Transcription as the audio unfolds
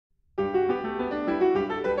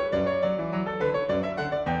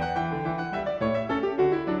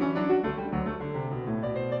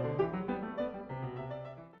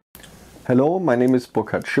Hello, my name is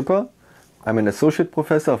Burkhard Schipper. I'm an associate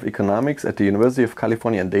professor of economics at the University of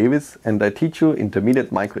California, Davis, and I teach you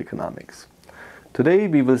Intermediate Microeconomics. Today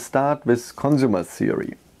we will start with consumer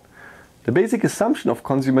theory. The basic assumption of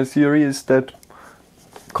consumer theory is that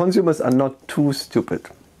consumers are not too stupid.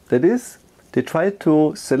 That is, they try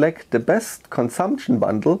to select the best consumption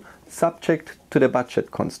bundle subject to the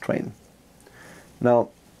budget constraint. Now,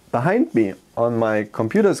 behind me on my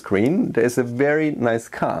computer screen there is a very nice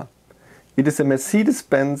car. It is a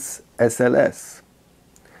Mercedes-Benz SLS.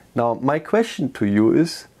 Now, my question to you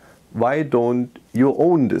is, why don't you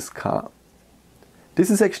own this car? This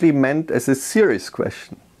is actually meant as a serious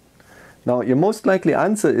question. Now, your most likely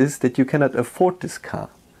answer is that you cannot afford this car.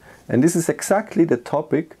 And this is exactly the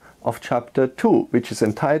topic of chapter 2, which is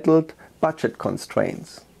entitled Budget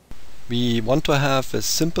Constraints. We want to have a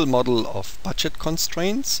simple model of budget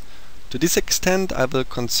constraints. To this extent, I will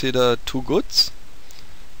consider two goods.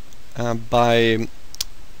 By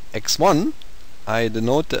x1, I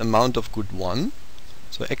denote the amount of good 1.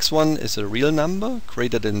 So x1 is a real number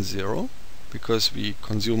greater than 0, because we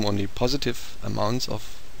consume only positive amounts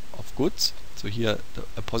of goods. So here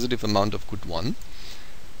a positive amount of good 1.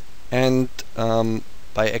 And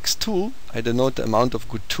by x2, I denote the amount of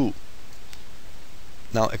good 2.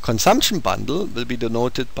 Now a consumption bundle will be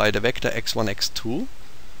denoted by the vector x1, x2,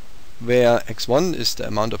 where x1 is the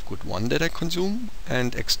amount of good 1 that I consume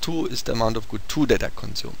and x2 is the amount of good 2 that I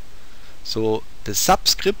consume. So the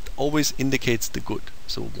subscript always indicates the good.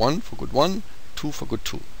 So 1 for good 1, 2 for good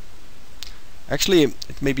 2. Actually,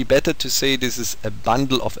 it may be better to say this is a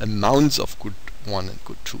bundle of amounts of good 1 and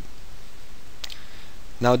good 2.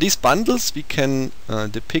 Now these bundles we can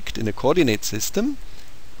depict in a coordinate system,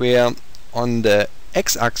 where on the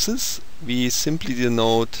x-axis we simply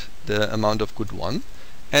denote the amount of good 1,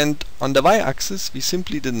 and on the y-axis we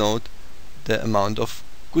simply denote the amount of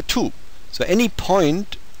good 2. So any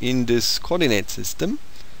point in this coordinate system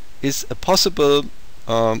is a possible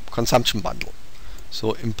consumption bundle.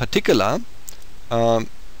 So in particular, I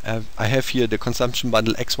have here the consumption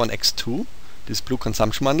bundle x1, x2, this blue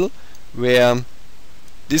consumption bundle, where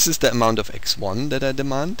this is the amount of x1 that I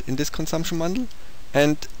demand in this consumption bundle,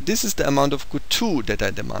 and this is the amount of good 2 that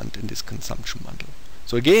I demand in this consumption bundle.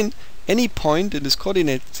 So again, any point in this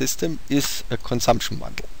coordinate system is a consumption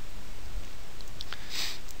bundle.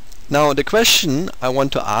 Now the question I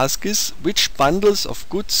want to ask is, which bundles of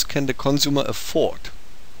goods can the consumer afford?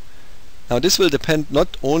 Now this will depend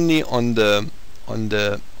not only on the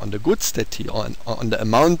goods that he on the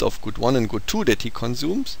amount of good 1 and good 2 that he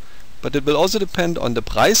consumes, but it will also depend on the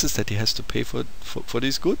prices that he has to pay for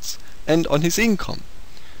these goods and on his income.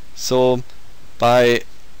 So by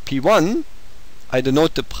P1 I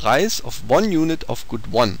denote the price of 1 unit of good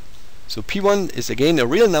 1. So P1 is again a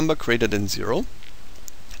real number greater than 0,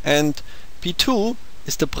 and P2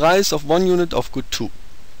 is the price of 1 unit of good 2.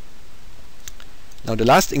 Now the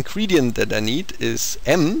last ingredient that I need is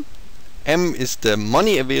M. M is the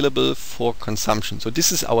money available for consumption. So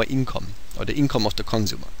this is our income, or the income of the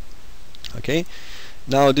consumer. Okay.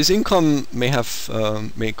 Now this income may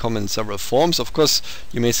come in several forms. Of course,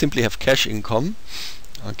 you may simply have cash income.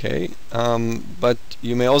 Okay, but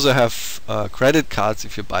you may also have credit cards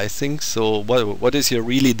if you buy things. So what is here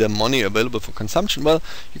really the money available for consumption? Well,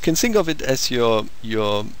 you can think of it as your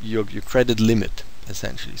credit limit,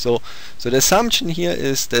 essentially. So the assumption here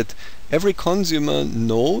is that every consumer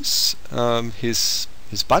knows his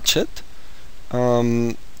budget,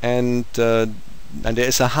 and there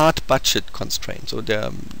is a hard budget constraint. So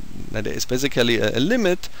there is basically a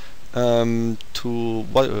limit to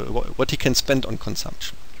what he can spend on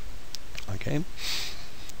consumption. Okay.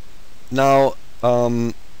 Now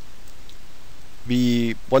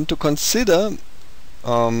we want to consider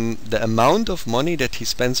the amount of money that he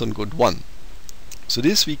spends on good 1. So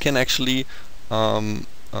this we can actually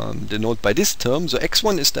denote by this term. So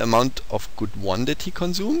x1 is the amount of good 1 that he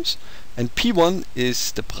consumes, and P1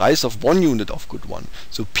 is the price of 1 unit of good 1.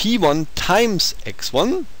 So P1 times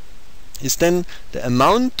x1 is then the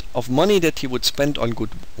amount of money that he would spend on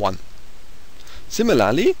good 1.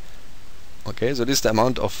 Similarly, okay, so this is the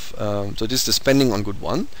amount of so this is the spending on good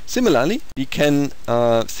 1. Similarly, we can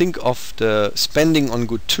think of the spending on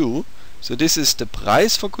good 2. So this is the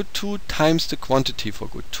price for good 2 times the quantity for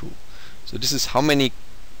good 2. So this is how many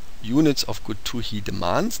units of good 2 he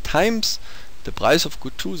demands times the price of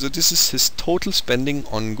good 2. So this is his total spending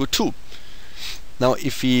on good 2. Now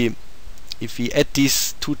if we add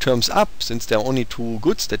these two terms up, since there are only two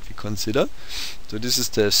goods that we consider, so this is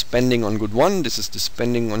the spending on good 1, this is the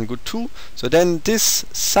spending on good 2, so then this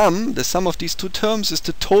sum, the sum of these two terms, is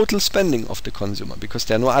the total spending of the consumer, because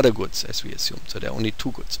there are no other goods, as we assume, so there are only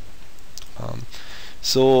two goods.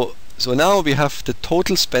 So now we have the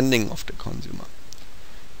total spending of the consumer.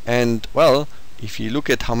 And well, if you look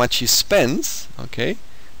at how much he spends, okay,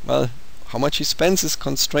 well, how much he spends is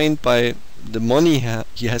constrained by the money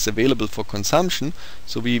he has available for consumption.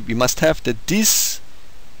 So we must have that this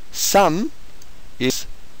sum is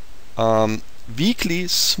weekly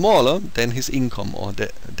smaller than his income, or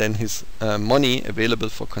than his money available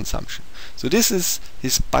for consumption. So this is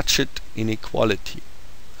his budget inequality.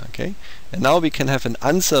 Okay, and now we can have an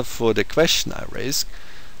answer for the question I raised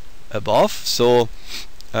above. So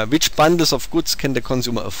which bundles of goods can the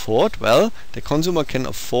consumer afford? Well, the consumer can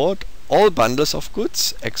afford all bundles of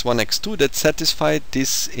goods, x1, x2, that satisfy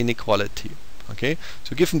this inequality. Okay,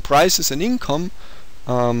 so given prices and income,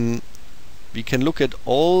 we can look at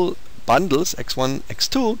all bundles, x1,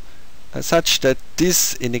 x2, such that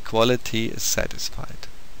this inequality is satisfied.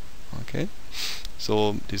 Okay,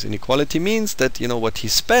 so this inequality means that, you know, what he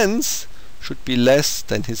spends should be less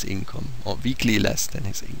than his income, or weekly less than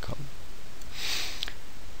his income.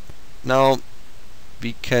 Now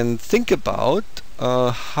we can think about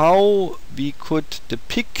how we could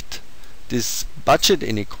depict this budget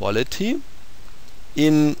inequality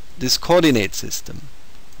in this coordinate system.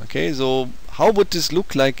 Okay, so how would this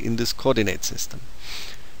look like in this coordinate system?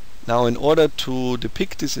 Now, in order to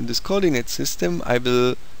depict this in this coordinate system, I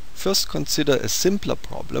will first consider a simpler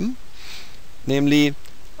problem, namely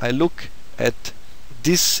I look at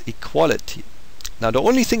this equality. Now the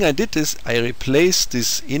only thing I did is I replaced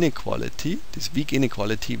this inequality, this weak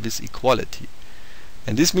inequality, with equality.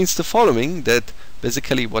 And this means the following, that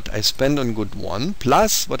basically what I spend on good 1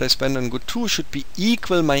 plus what I spend on good 2 should be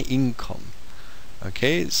equal my income.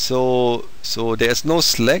 Okay, so there's no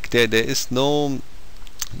slack, there is no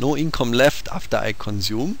income left after I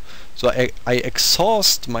consume. So I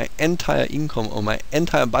exhaust my entire income, or my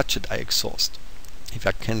entire budget I exhaust. If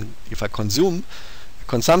I consume a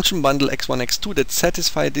consumption bundle x1, x2 that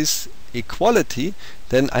satisfy this equality,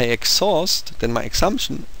 then I exhaust, then my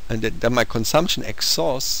consumption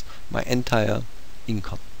exhausts my entire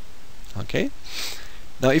income. Okay,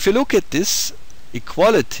 now if you look at this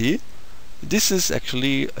equality, this is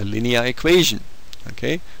actually a linear equation.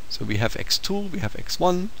 Okay, so we have x2, we have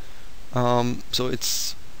x1, so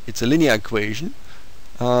it's a linear equation.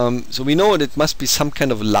 So we know that it must be some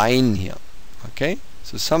kind of line here. Okay,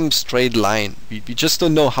 so some straight line. We just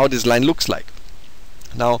don't know how this line looks like.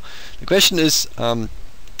 Now the question is,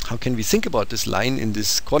 how can we think about this line in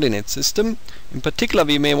this coordinate system? In particular,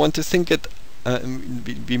 we may want to think about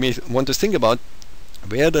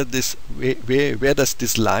where does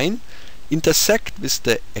this line intersect with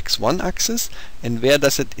the x1 axis, and where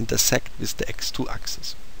does it intersect with the x2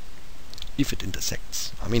 axis, if it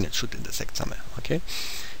intersects. I mean, it should intersect somewhere. Okay,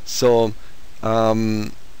 so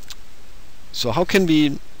so how can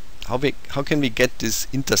we get these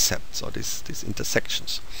intercepts, or these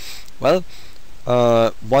intersections? Well,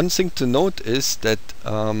 one thing to note is that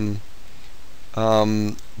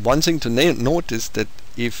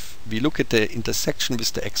if we look at the intersection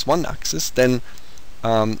with the x1 axis, then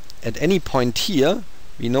at any point here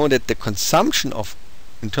we know that the consumption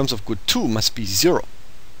in terms of good 2 must be 0.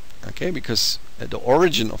 Okay, because the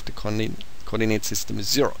origin of the coordinate system is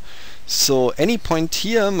 0. So any point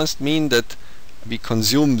here must mean that we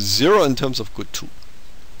consume 0 in terms of good 2.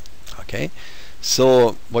 Okay,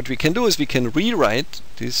 so what we can do is we can rewrite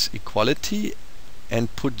this equality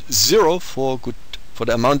and put 0 for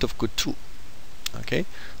the amount of good 2. Okay,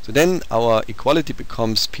 so then our equality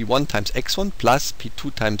becomes p1 times x1 plus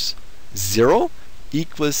p2 times 0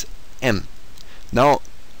 equals m. Now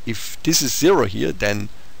if this is 0 here, then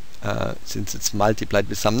since it's multiplied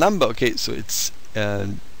with some number, okay, so it's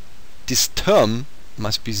this term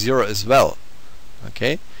must be 0 as well.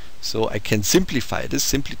 Okay, so I can simplify this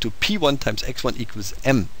simply to p1 times x1 equals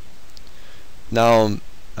m. Now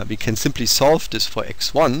we can simply solve this for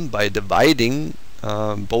x1 by dividing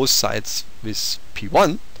both sides with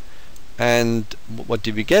p1, and what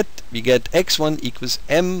do we get? We get x1 equals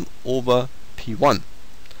m over p1.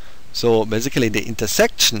 So basically the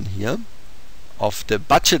intersection here of the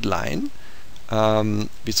budget line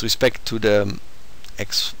with respect to the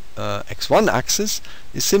x1 axis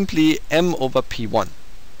is simply m over p1.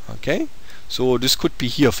 Okay, so this could be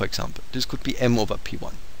here, for example, this could be m over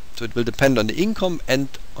p1. So it will depend on the income and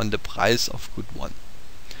on the price of good 1.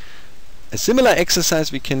 A similar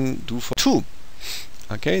exercise we can do for 2.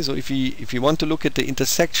 Okay, so if we want to look at the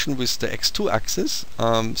intersection with the x2 axis,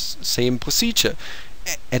 same procedure.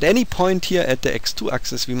 At any point here at the x2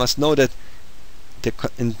 axis, we must know that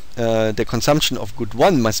the consumption of good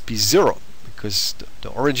 1 must be 0, because the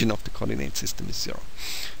origin of the coordinate system is 0.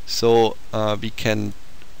 So we can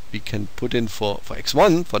we can put in for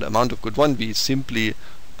x1, for the amount of good 1, we simply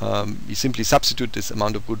substitute this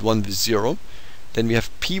amount of good 1 with 0. Then we have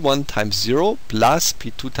p1 times 0 plus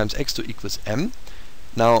p2 times x2 equals m.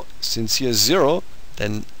 Now, since here is 0,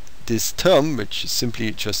 then this term, which is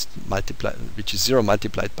simply just multiplied, which is 0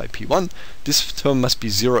 multiplied by p1, this term must be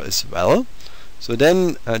 0 as well. So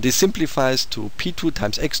then this simplifies to p2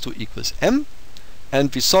 times x2 equals m,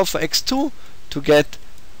 and we solve for x2 to get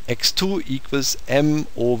x2 equals m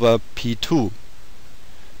over p2.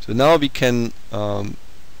 So now we can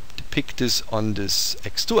depict this on this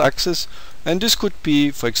x2 axis, and this could be,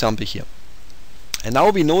 for example, here. And now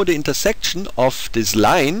we know the intersection of this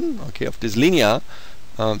line, okay, of this linear.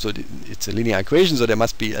 So it's a linear equation, so there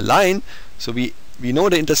must be a line. So we know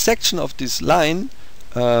the intersection of this line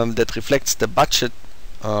that reflects the budget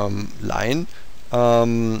line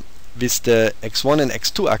with the x1 and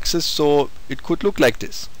x2 axis. So it could look like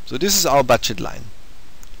this. So this is our budget line,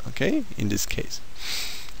 okay, in this case.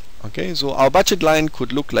 Okay, so our budget line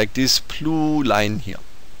could look like this blue line here.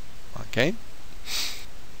 Okay.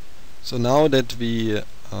 So now that we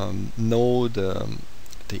know the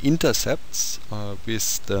intercepts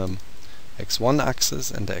with the x1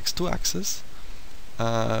 axis and the x2 axis,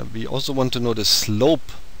 we also want to know the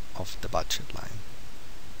slope of the budget line.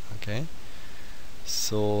 Okay.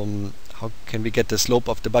 So how can we get the slope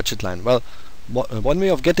of the budget line? Well, one way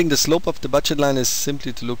of getting the slope of the budget line is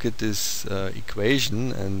simply to look at this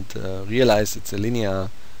equation and realize it's a linear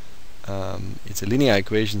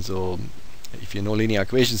equation. So if you know linear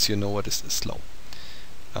equations, you know what is the slope.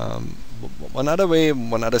 One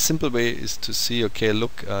other simple way is to see, okay,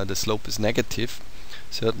 look, the slope is negative,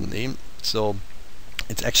 certainly. So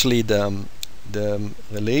it's actually the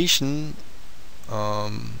relation.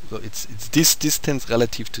 So it's this distance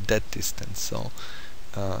relative to that distance. So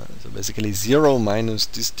basically 0 minus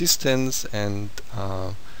this distance, and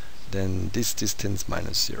then this distance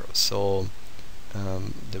minus 0. So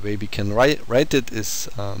the way we can write it is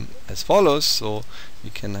as follows. So we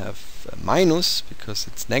can have minus, because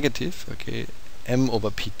it's negative, okay, m over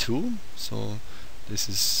p2. So this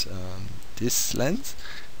is this length,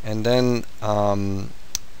 and then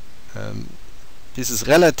this is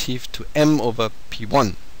relative to m over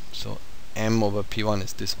p1. So m over p1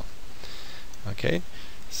 is this one. Okay,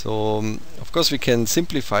 so of course we can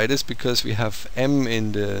simplify this, because we have m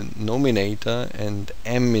in the numerator and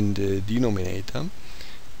m in the denominator,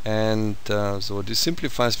 and so this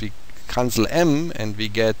simplifies. We cancel m and we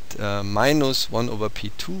get minus 1 over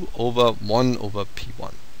p2 over 1 over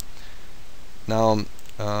p1. Now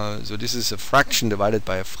so this is a fraction divided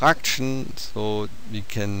by a fraction, so we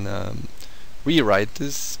can rewrite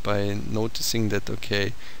this by noticing that,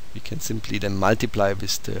 okay, we can simply then multiply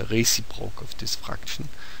with the reciproc of this fraction.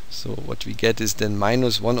 So what we get is then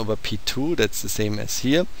minus 1 over p2, that's the same as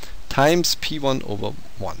here, times p1 over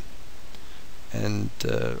 1. And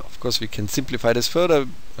of course we can simplify this further,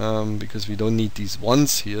 because we don't need these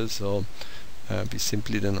ones here, so we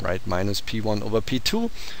simply then write minus p1 over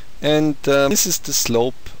p2, and this is the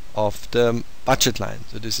slope of the budget line.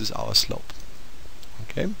 So this is our slope.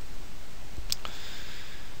 Okay.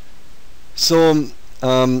 So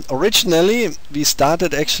originally we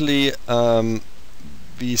started actually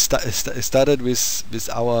started with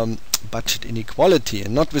our budget inequality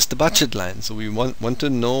and not with the budget line. So we want to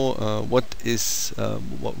know what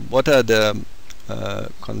are the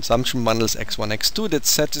consumption bundles x1, x2 that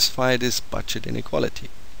satisfy this budget inequality.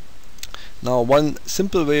 Now, one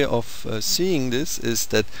simple way of seeing this is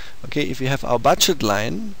that, okay, if we have our budget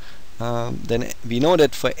line, then we know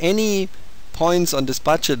that for any points on this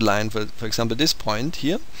budget line, for example this point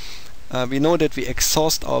here, we know that we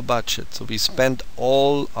exhaust our budget, so we spend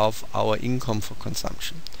all of our income for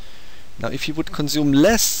consumption. Now if you would consume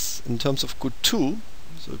less in terms of good 2,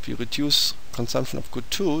 so if you reduce consumption of good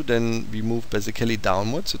 2, then we move basically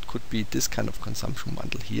downwards. It could be this kind of consumption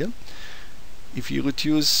bundle here. If you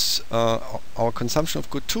reduce our consumption of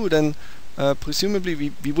good 2, then presumably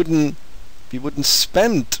we wouldn't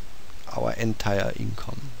spend our entire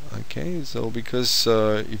income. Okay, so because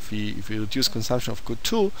if we reduce consumption of good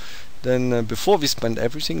 2, then before we spend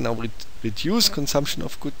everything, now we reduce consumption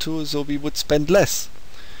of good 2, so we would spend less.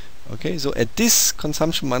 Okay, so at this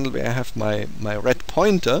consumption bundle where I have my red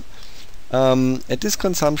pointer, at this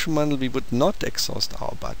consumption bundle we would not exhaust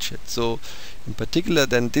our budget. So in particular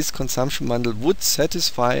then this consumption bundle would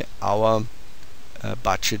satisfy our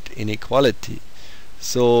budget inequality.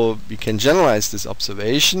 So we can generalize this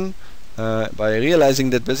observation by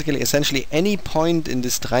realizing that basically essentially any point in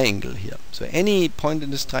this triangle here, so any point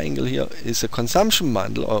in this triangle here is a consumption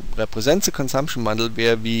bundle, or represents a consumption bundle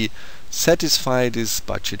where we satisfy this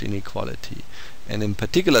budget inequality. and in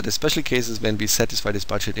particular the special cases when we satisfy this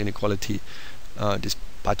budget inequality, this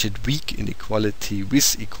budget weak inequality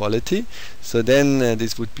with equality, so then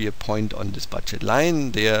this would be a point on this budget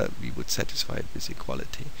line. There we would satisfy it with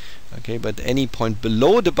equality. Okay, but any point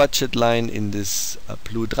below the budget line in this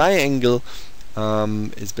blue triangle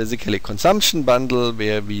is basically a consumption bundle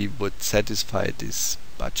where we would satisfy this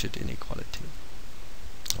budget inequality.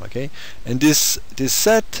 Okay, and this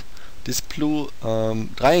set, this blue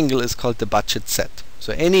triangle is called the budget set.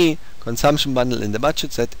 So any consumption bundle in the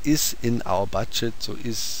budget set is in our budget, so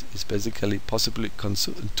is basically possibly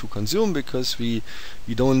to consume, because we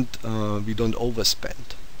don't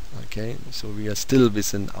overspend. Okay, so we are still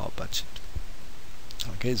within our budget.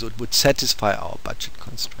 Okay, so it would satisfy our budget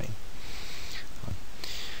constraint.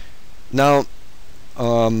 Now,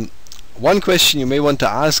 one question you may want to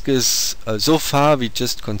ask is, so far we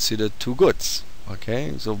just considered two goods.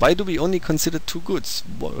 Okay, so why do we only consider two goods?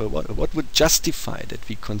 What would justify that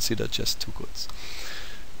we consider just two goods?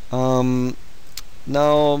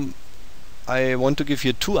 Now, I want to give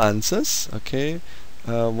you two answers. Okay,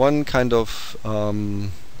 one kind of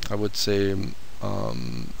I would say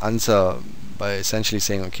answer by essentially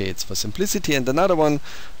saying, okay, it's for simplicity, and another one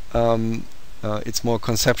it's more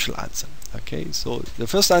conceptual answer. Okay, so the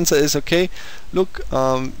first answer is, okay, look,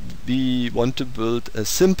 we want to build a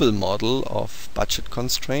simple model of budget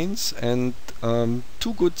constraints, and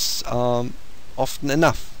two goods are often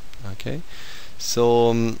enough. Okay,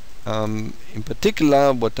 so in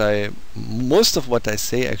particular, most of what I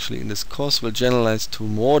say actually in this course will generalize to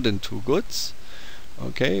more than two goods.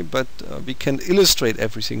 Okay, but we can illustrate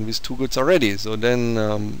everything with two goods already. So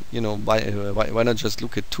then, you know, why not just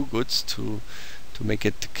look at two goods to make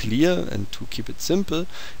it clear and to keep it simple,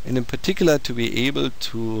 and in particular to be able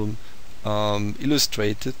to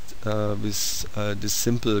illustrate it with the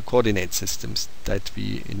simple coordinate systems that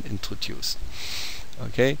we introduced.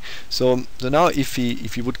 Okay, so now if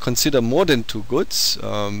we would consider more than two goods,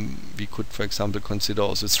 we could, for example, consider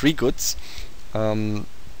also three goods.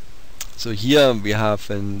 So here we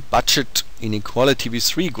have a budget inequality with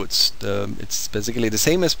three goods. It's basically the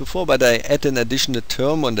same as before, but I add an additional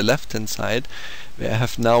term on the left hand side where I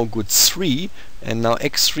have now goods 3, and now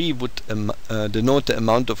x3 would denote the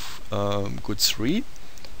amount of goods 3,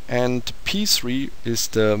 and p3 is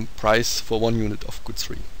the price for 1 unit of goods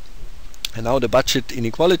 3. And now the budget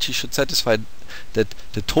inequality should satisfy that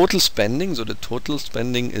the total spending, so the total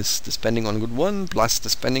spending is the spending on good 1 plus the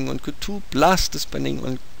spending on good 2 plus the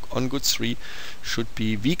spending on goods 3 should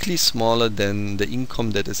be weakly smaller than the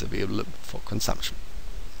income that is available for consumption.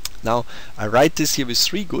 Now I write this here with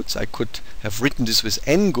 3 goods. I could have written this with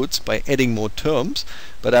n goods by adding more terms,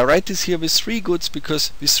 but I write this here with 3 goods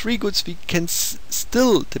because with 3 goods we can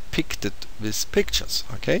still depict it with pictures.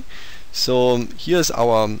 Okay, so here's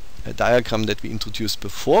our diagram that we introduced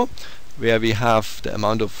before, where we have the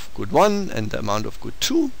amount of good 1 and the amount of good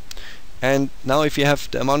 2. And now if you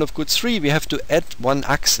have the amount of goods 3, we have to add one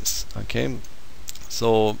axis. Okay,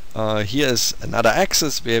 so here is another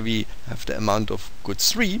axis where we have the amount of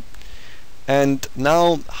goods 3. And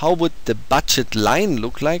now how would the budget line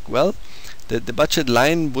look like? Well, the budget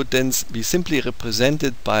line would then be simply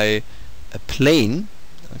represented by a plane,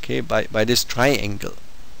 okay, by this triangle.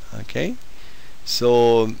 Okay,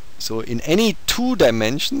 so in any 2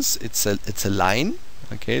 dimensions it's a line.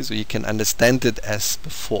 Okay, so you can understand it as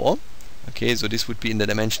before. Okay, so this would be in the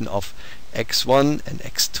dimension of x1 and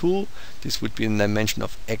x2, this would be in the dimension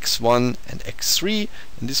of x1 and x3,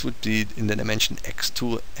 and this would be in the dimension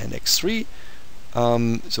x2 and x3.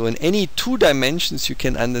 So in any 2 dimensions you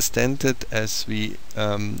can understand it as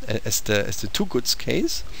as the 2 goods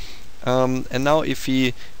case. And now if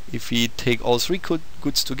we take all 3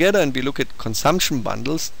 goods together and we look at consumption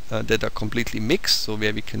bundles that are completely mixed, so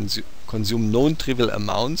where we can consume known trivial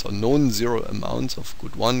amounts or known 0 amounts of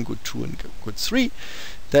good 1, good 2 and good 3,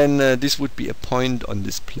 then this would be a point on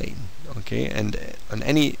this plane. Okay, and on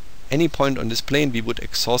any point on this plane we would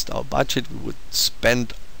exhaust our budget, we would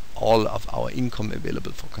spend all of our income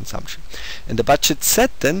available for consumption. And the budget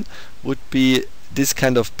set then would be this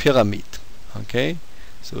kind of pyramid. Okay,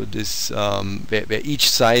 so this where each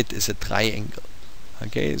side is a triangle.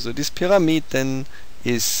 Okay, so this pyramid then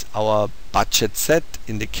is our budget set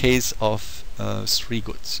in the case of 3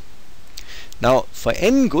 goods. Now for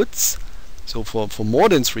n goods, so for more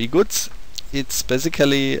than 3 goods, it's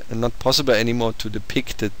basically not possible anymore to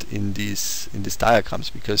depict it in these diagrams,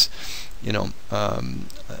 because you know a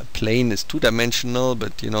plane is 2-dimensional,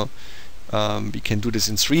 but you know we can do this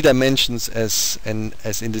in 3 dimensions as in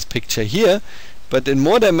this picture here, but in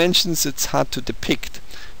more dimensions it's hard to depict.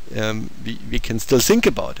 We can still think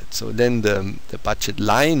about it. So then the budget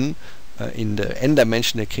line in the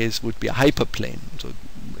n-dimensional case would be a hyperplane. So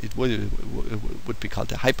it would be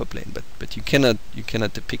called a hyperplane, but you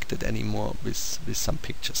cannot depict it anymore with some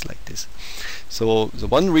pictures like this. So the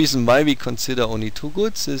one reason why we consider only two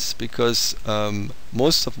goods is because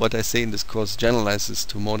most of what I say in this course generalizes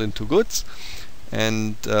to more than two goods,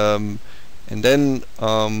 and then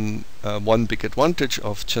one big advantage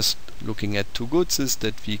of just looking at two goods is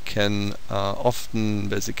that we can often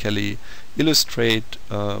basically illustrate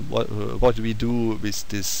what we do with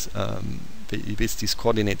this with these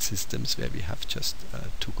coordinate systems where we have just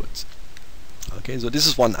two goods. Okay, so this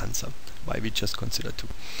is one answer why we just consider two.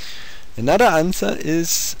 Another answer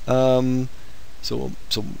is the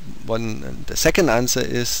second answer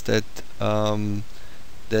is that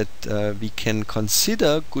we can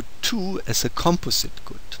consider good 2 as a composite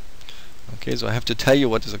good. Okay, so I have to tell you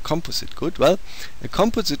what is a composite good. Well, a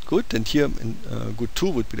composite good, and here good 2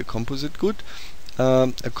 would be the composite good.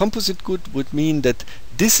 A composite good would mean that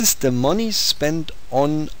this is the money spent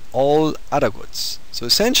on all other goods. So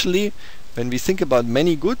essentially, when we think about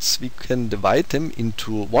many goods, we can divide them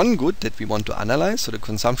into one good that we want to analyze, so the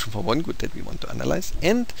consumption for one good that we want to analyze,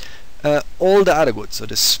 and all the other goods, so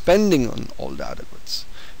the spending on all the other goods.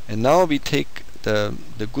 And now we take the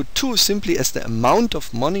good 2 simply as the amount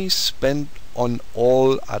of money spent on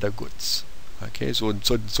all other goods. Okay, so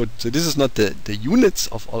this is not the units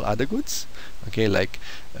of all other goods. Okay, like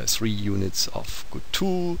 3 units of good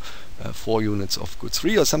 2, 4 units of good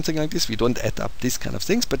 3, or something like this. We don't add up these kind of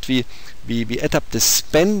things, but we add up the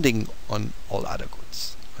spending on all other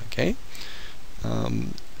goods. Okay,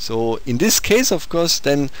 so in this case, of course,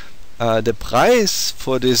 then the price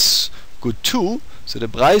for this good 2, so the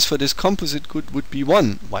price for this composite good would be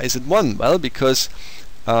 1. Why is it 1? Well, because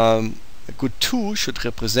good 2 should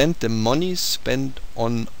represent the money spent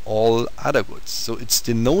on all other goods. So it's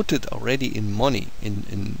denoted already in money.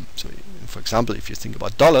 For example, if you think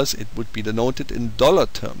about dollars, it would be denoted in dollar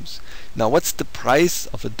terms. Now, what's the price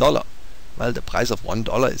of a dollar? Well, the price of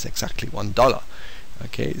 $1 is exactly $1.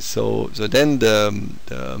 Okay, so then the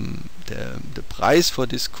price for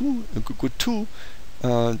this good 2,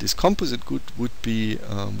 this composite good would be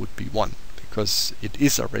 1, because it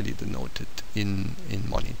is already denoted in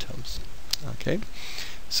money terms. Okay,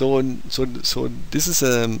 so this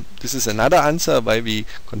is another answer why we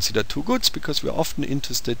consider two goods, because we're often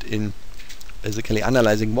interested in basically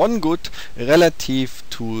analyzing one good relative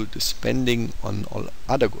to the spending on all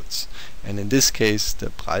other goods, and in this case the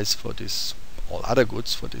price for this all other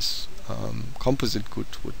goods for this composite good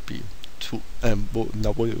would be 2,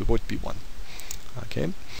 would be 1.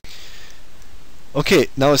 Okay,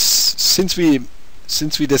 now since we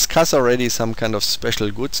discuss already some kind of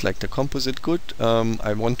special goods like the composite good,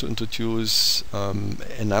 I want to introduce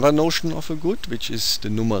another notion of a good, which is the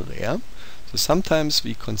numeraire. So sometimes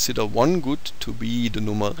we consider one good to be the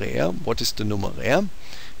numeraire. What is the numeraire?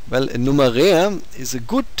 Well, a numeraire is a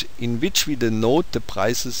good in which we denote the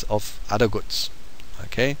prices of other goods.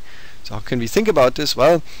 Okay, so how can we think about this?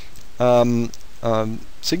 Well,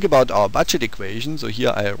 think about our budget equation. So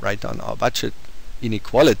here I write down our budget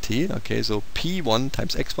inequality. Okay, so P1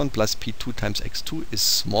 times X1 plus P2 times X2 is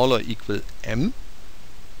smaller or equal M.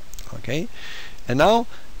 Okay, and now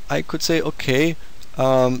I could say, okay,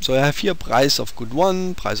 so I have here price of good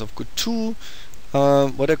 1, price of good 2.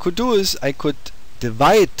 What I could do is I could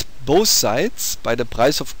divide both sides by the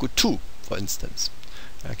price of good 2, for instance.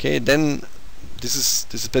 Okay, then this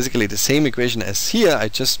is basically the same equation as here. I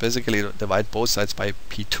just basically divide both sides by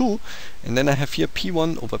P2, and then I have here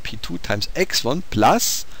P1 over P2 times X1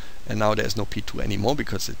 plus, and now there's no P2 anymore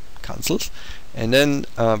because it cancels, and then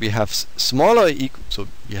we have smaller equal, so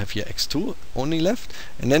we have here X2 only left,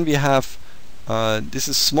 and then we have this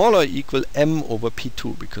is smaller or equal M over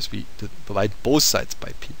P2 because we divide both sides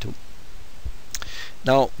by P2.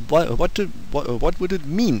 Now what would it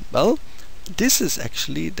mean? Well, this is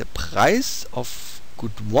actually the price of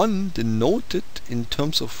good 1 denoted in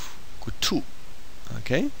terms of good 2.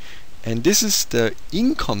 Okay, and this is the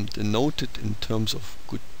income denoted in terms of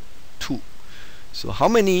good 2. So how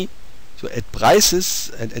many, so at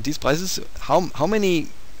prices, at these prices, how many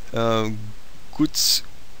goods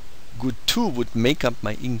good 2 would make up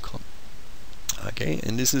my income? Okay,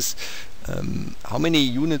 and this is how many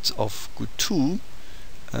units of good 2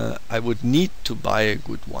 I would need to buy a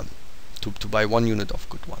good 1. To buy 1 unit of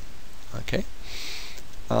good 1. Okay,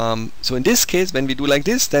 so in this case, when we do like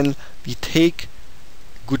this, then we take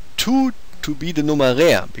good 2 to be the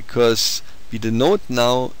numeraire, because we denote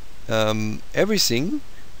now everything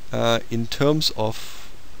in terms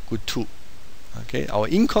of good 2. Okay, our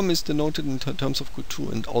income is denoted in terms of good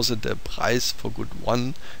 2, and also the price for good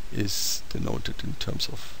 1 is denoted in terms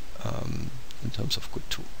of in terms of good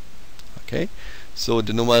 2. Okay, so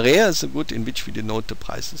the numeraire is a good in which we denote the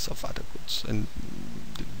prices of other goods, and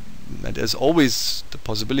there's always the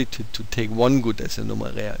possibility to take one good as a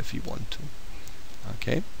numeraire if you want to.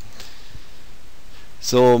 Okay,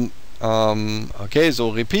 so okay,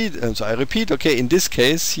 so repeat. So I repeat. Okay, in this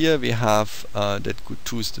case here we have that good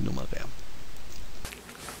 2 is the numeraire.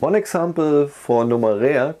 One example for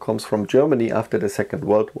numeraire comes from Germany after the Second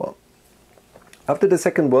World War. After the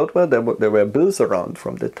Second World War, there were bills around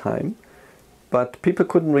from that time, but people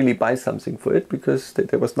couldn't really buy something for it because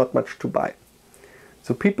there was not much to buy.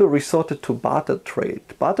 So people resorted to barter trade.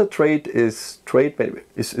 Barter trade is trade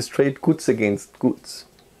goods against goods.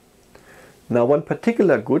 Now, one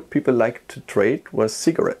particular good people liked to trade was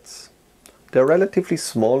cigarettes. They're relatively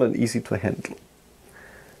small and easy to handle.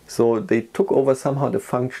 So they took over somehow the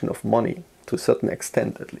function of money, to a certain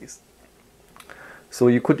extent at least. So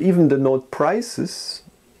you could even denote prices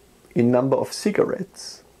in number of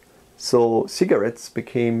cigarettes. So cigarettes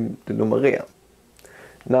became the numeraire.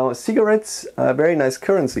 Now cigarettes are a very nice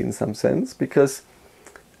currency in some sense, because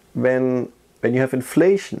when you have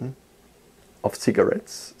inflation of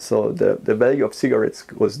cigarettes, so the value of cigarettes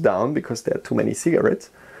goes down because there are too many cigarettes,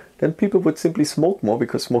 then people would simply smoke more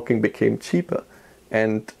because smoking became cheaper.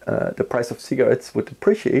 And the price of cigarettes would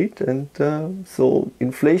appreciate, and so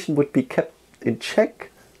inflation would be kept in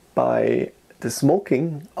check by the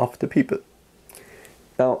smoking of the people.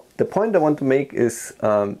 Now, the point I want to make is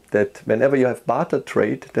that whenever you have barter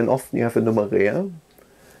trade, then often you have a numeraire.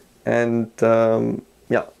 And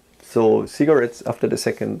yeah, so cigarettes after the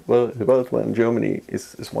Second World War in Germany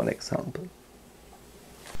is one example.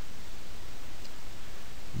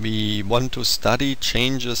 We want to study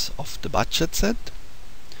changes of the budget set.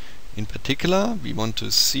 In particular, we want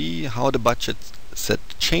to see how the budget set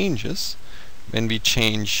changes when we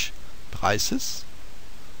change prices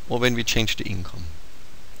or when we change the income.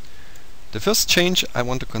 The first change I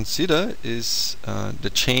want to consider is the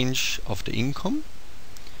change of the income,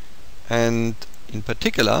 and in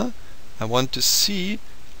particular I want to see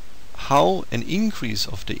how an increase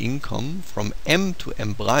of the income from m to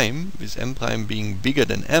m prime, with m prime being bigger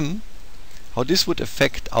than m, how this would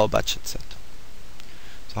affect our budget set.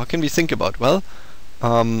 So how can we think about? Well,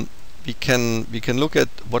 we can look at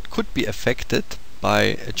what could be affected by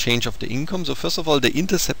a change of the income. So first of all, the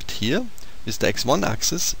intercept here with the x1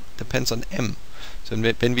 axis depends on m. So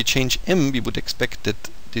when we change m, we would expect that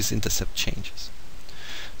this intercept changes.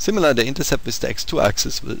 Similar, the intercept with the x2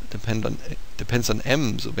 axis will depends on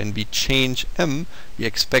m. So when we change m, we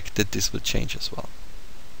expect that this will change as well.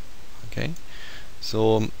 Okay.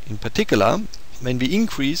 So in particular, when we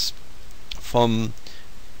increase from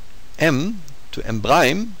m to m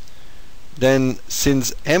prime, then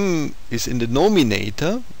since m is in the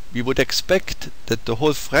denominator, we would expect that the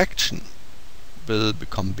whole fraction will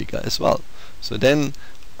become bigger as well. So then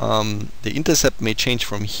the intercept may change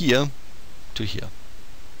from here to here.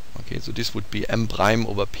 Okay, so this would be m prime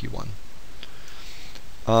over p1.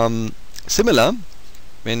 Similar,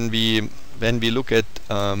 when we look at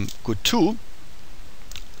good 2,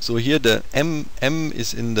 so here the m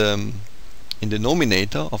is in the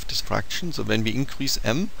denominator of this fraction. So when we increase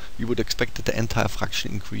m, we would expect that the entire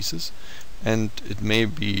fraction increases, and it may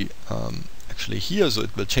be actually here, so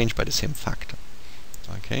it will change by the same factor.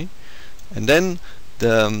 Okay, and then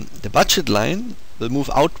the budget line will move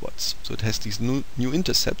outwards, so it has these new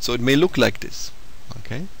intercepts, so it may look like this.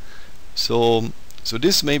 Okay, so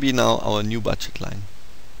this may be now our new budget line.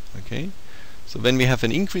 Okay, so when we have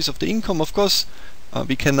an increase of the income, of course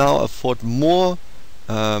we can now afford more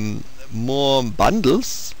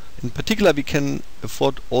bundles. In particular, we can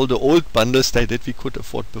afford all the old bundles that we could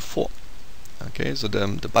afford before. Okay, so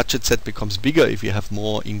the budget set becomes bigger if you have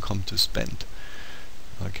more income to spend.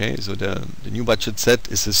 Okay, so the new budget set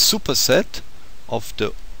is a superset of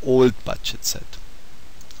the old budget set.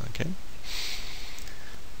 Okay.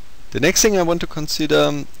 The next thing I want to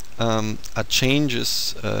consider are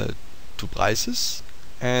changes to prices,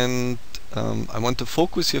 and I want to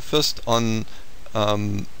focus here first on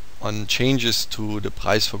changes to the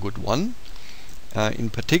price for good 1.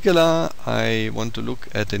 In particular, I want to look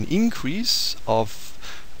at an increase of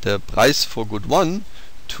the price for good 1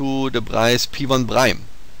 to the price p1 prime.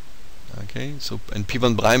 Okay, so and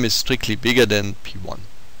p1 prime is strictly bigger than p1.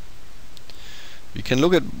 We can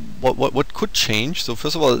look at what could change. So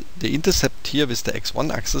first of all, the intercept here with the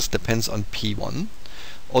x1 axis depends on p1.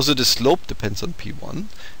 Also the slope depends on p1,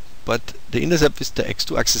 but the intercept with the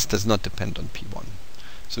x2 axis does not depend on p1.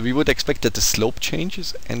 So we would expect that the slope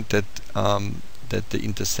changes and that the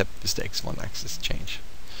intercept with the x1 axis change.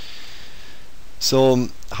 So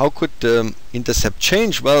how could the intercept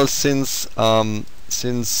change? Well, since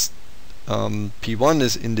P1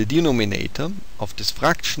 is in the denominator of this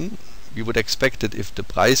fraction, we would expect that if the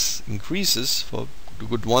price increases for the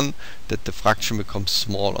good one, that the fraction becomes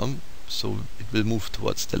smaller, so it will move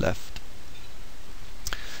towards the left.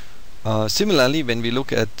 Similarly, when we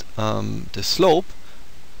look at the slope,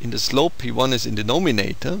 in the slope P1 is in the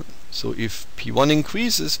denominator, so if P1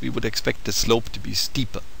 increases, we would expect the slope to be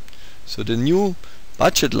steeper. So the new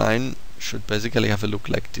budget line should basically have a look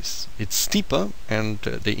like this. It's steeper, and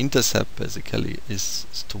the intercept basically is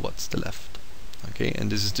towards the left. Okay, and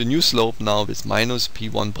this is the new slope now with minus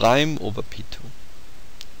P1 prime over P2.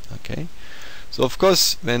 Okay, so of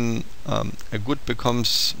course when a good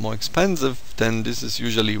becomes more expensive, then this is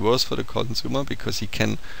usually worse for the consumer, because he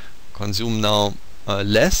can consume now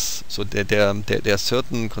less. So there are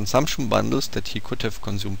certain consumption bundles that he could have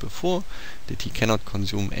consumed before that he cannot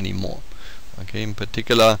consume anymore. Okay, in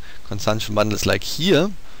particular consumption bundles like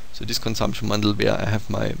here. So this consumption bundle where I have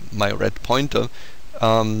my red pointer,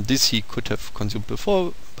 this he could have consumed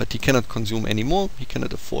before, but he cannot consume anymore. He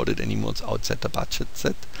cannot afford it anymore. It's outside the budget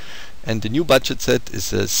set. And the new budget set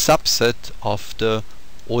is a subset of the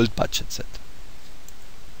old budget set.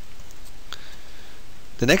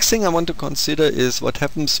 The next thing I want to consider is what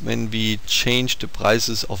happens when we change the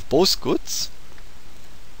prices of both goods.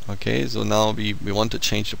 Okay, so now we want to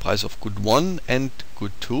change the price of good 1 and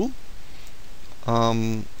good 2.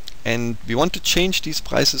 And we want to change these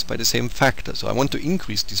prices by the same factor. So I want to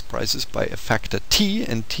increase these prices by a factor t,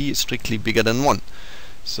 and t is strictly bigger than 1.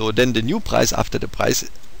 So then the new price after the price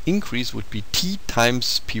increase would be t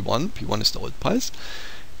times P1. P1 is the old price.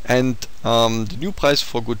 And the new price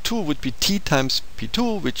for good 2 would be t times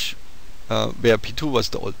P2, which where P2 was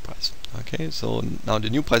the old price. Okay, so now the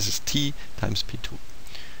new price is t times P2.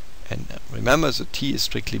 And remember, so t is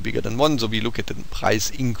strictly bigger than 1, so we look at the price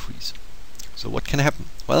increase. So what can happen?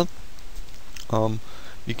 Well,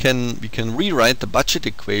 we can rewrite the budget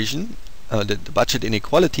equation, the budget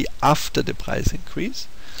inequality after the price increase.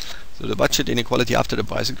 So the budget inequality after the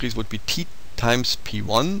price increase would be t times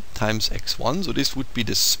P1 times x1. So this would be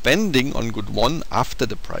the spending on good 1 after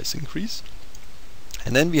the price increase.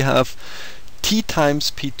 And then we have t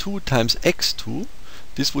times P2 times x2.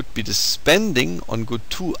 This would be the spending on good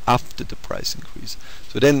 2 after the price increase.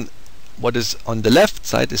 So then what is on the left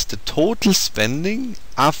side is the total spending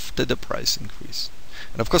after the price increase.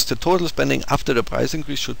 And of course the total spending after the price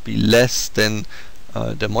increase should be less than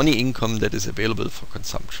the money income that is available for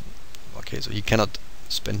consumption. Okay, so he cannot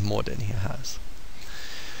spend more than he has.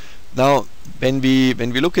 Now when we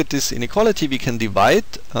look at this inequality, we can divide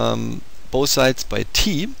both sides by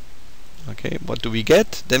t. Okay, what do we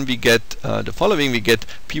get? Then we get the following. We get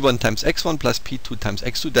P1 times x1 plus P2 times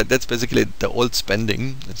x2. That's basically the old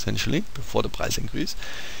spending, essentially, before the price increase.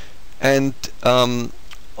 And on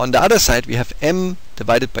the other side, we have m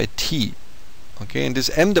divided by t. Okay, and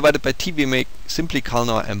this m divided by t we make simply call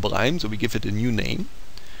now m prime, so we give it a new name.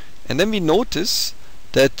 And then we notice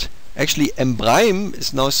that actually m prime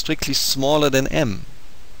is now strictly smaller than m.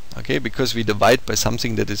 Okay, because we divide by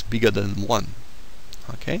something that is bigger than 1.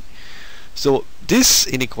 Okay. So this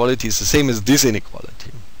inequality is the same as this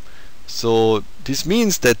inequality. So this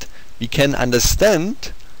means that we can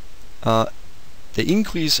understand the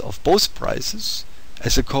increase of both prices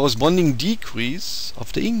as a corresponding decrease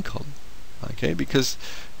of the income. Okay, because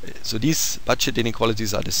so these budget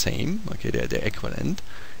inequalities are the same. Okay, they're equivalent,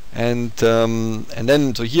 and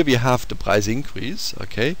then so here we have the price increase.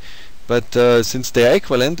 Okay. But since they are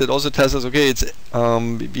equivalent, it also tells us, okay, it's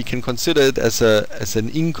we can consider it as an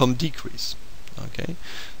income decrease. Okay,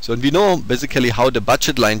 so we know basically how the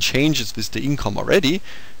budget line changes with the income already.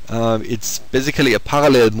 It's basically a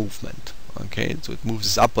parallel movement. Okay, so it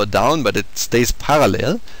moves up or down, but it stays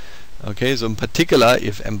parallel. Okay, so in particular,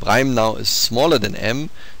 if m prime now is smaller than m,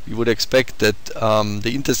 we would expect that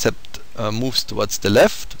the intercept moves towards the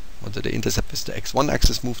left. So the intercept with the x1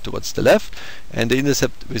 axis moves towards the left, and the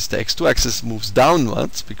intercept with the x2 axis moves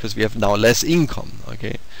downwards, because we have now less income.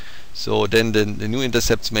 Okay, so then the new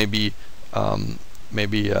intercepts may be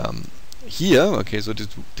here. Okay, so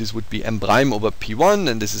this would be m prime over p1,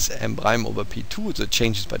 and this is m prime over p2. So it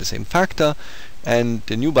changes by the same factor, and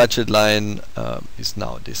the new budget line is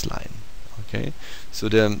now this line. Okay, so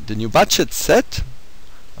the new budget set,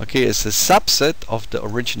 okay, is a subset of the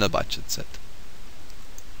original budget set.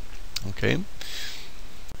 Okay.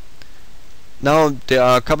 Now there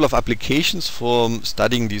are a couple of applications for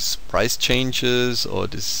studying these price changes or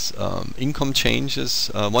this income changes.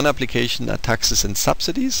 One application are taxes and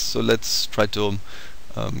subsidies. So let's try to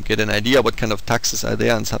get an idea what kind of taxes are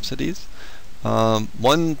there and subsidies.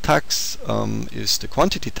 One tax is the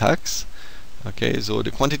quantity tax. Okay, so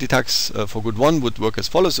the quantity tax for good 1 would work as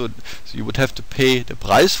follows. So you would have to pay the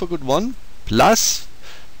price for good 1 plus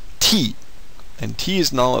T. And T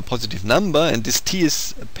is now a positive number, and this T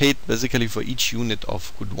is paid basically for each unit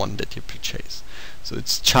of good 1 that you purchase. So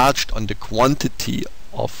it's charged on the quantity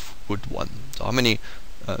of good 1. So how many?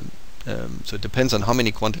 So it depends on how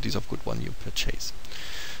many quantities of good 1 you purchase.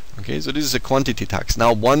 Okay, so this is a quantity tax.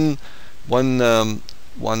 Now one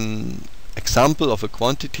example of a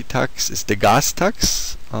quantity tax is the gas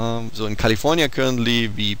tax. So in California currently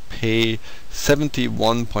we pay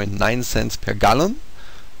 71.9 cents per gallon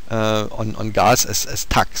on gas as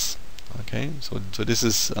tax. Okay, so this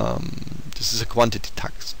is a quantity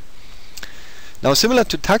tax. Now, similar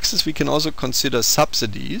to taxes, we can also consider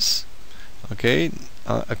subsidies. Okay,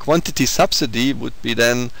 a quantity subsidy would be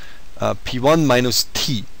then P1 minus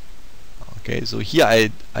T. Okay, so here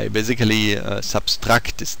I basically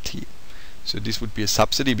subtract this T. So this would be a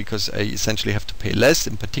subsidy because I essentially have to pay less.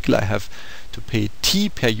 In particular, I have to pay T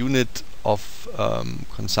per unit of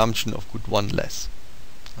consumption of good 1 less.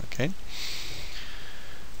 Okay.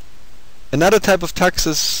 Another type of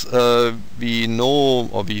taxes we know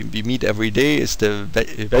or we meet every day is the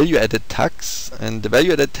value-added tax, and the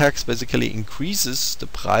value-added tax basically increases the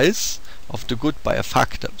price of the good by a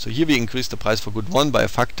factor. So here we increase the price for good 1 by a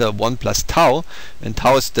factor 1 plus tau, and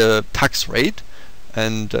tau is the tax rate,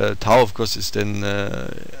 and tau of course is then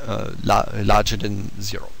larger than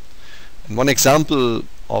 0. And one example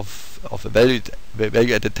of a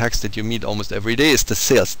value-added tax that you meet almost every day is the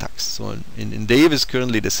sales tax. So in Davis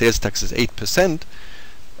currently the sales tax is 8%.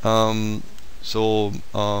 So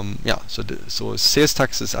sales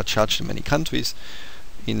taxes are charged in many countries.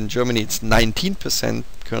 In Germany it's 19%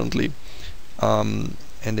 currently, and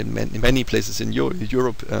in many places in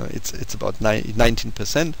Europe it's about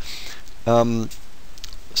 19%.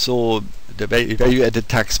 So the value-added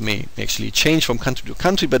tax may actually change from country to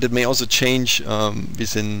country, but it may also change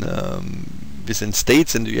within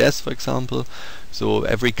states in the US, for example. So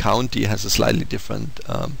every county has a slightly different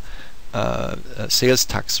sales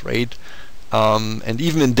tax rate. And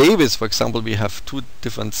even in Davis, for example, we have 2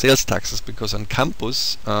 different sales taxes, because on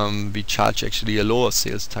campus we charge actually a lower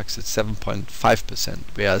sales tax. It's 7.5%,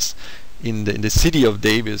 whereas in the city of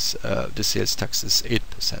Davis the sales tax is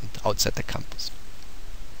 8% outside the campus.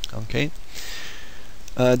 Okay.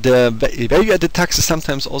 The value-added tax is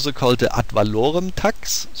sometimes also called the ad valorem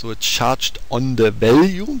tax. So it's charged on the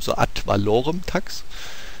value, so ad valorem tax.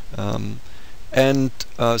 And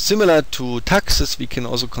similar to taxes, we can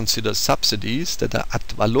also consider subsidies that are ad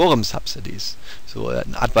valorem subsidies. So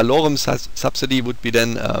an ad valorem subsidy would be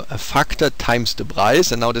then a factor times the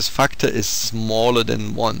price, and now this factor is smaller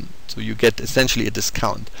than 1. So you get essentially a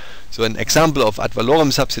discount. So an example of ad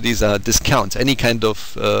valorem subsidies are discounts. Any kind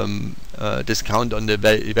of discount on the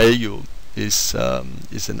value is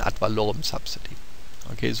an ad valorem subsidy.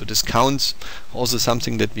 Okay, so discounts are also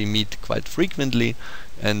something that we meet quite frequently,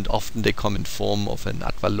 and often they come in form of an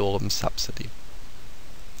ad valorem subsidy.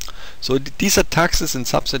 So these are taxes and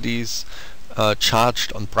subsidies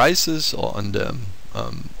charged on prices or on the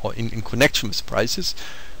or in connection with prices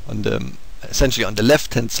on the essentially on the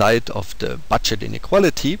left-hand side of the budget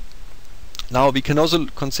inequality. Now we can also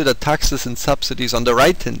consider taxes and subsidies on the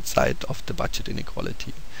right-hand side of the budget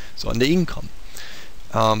inequality, so on the income.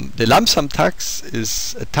 The lump sum tax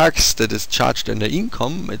is a tax that is charged on the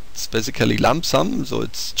income. It's basically lump sum, so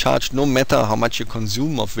it's charged no matter how much you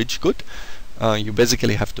consume of which good. You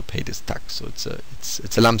basically have to pay this tax. So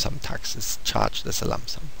it's a lump sum tax. It's charged as a lump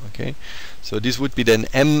sum. Okay, so this would be then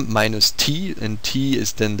M minus T, and T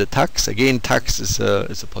is then the tax. Again, tax is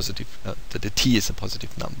a positive. The T is a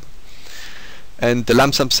positive number. And the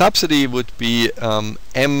lump sum subsidy would be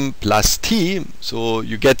M plus T, so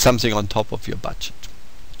you get something on top of your budget.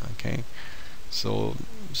 Okay, so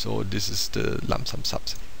this is the lump sum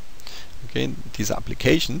subsidy. Okay, these are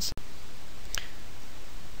applications.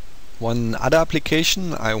 One other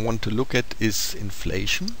application I want to look at is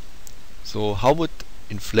inflation. So how would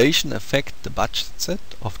inflation affect the budget set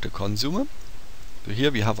of the consumer? So here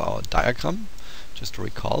we have our diagram, just to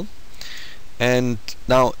recall. And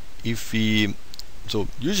now if we so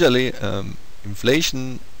usually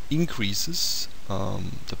inflation increases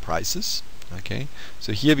the prices. Okay,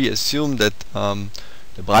 so here we assume that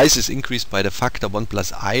the price is increased by the factor 1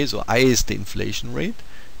 plus I, so I is the inflation rate,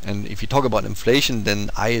 and if you talk about inflation, then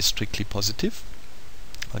I is strictly positive.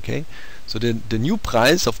 Okay, so the new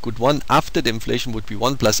price of good 1 after the inflation would be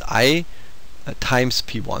 1 plus I times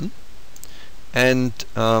P1, and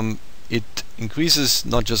it increases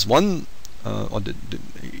not just one, or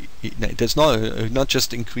it does not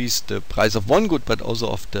just increase the price of one good, but also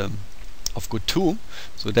of good 2.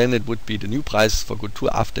 So then it would be the new price for good 2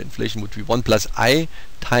 after inflation would be 1 plus I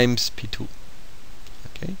times P2.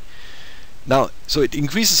 Okay. Now, so it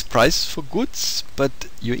increases price for goods, but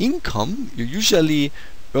your income you usually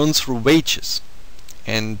earn through wages,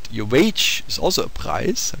 and your wage is also a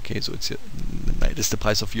price. Okay, so it is the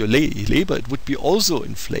price of your labor. It would be also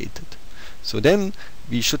inflated. So then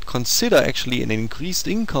we should consider actually an increased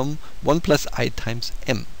income 1 plus I times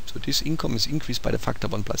M. So this income is increased by the factor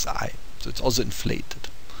 1 plus I. So it's also inflated.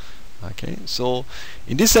 Okay, so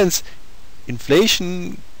in this sense,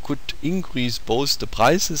 inflation could increase both the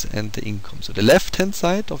prices and the income. So the left-hand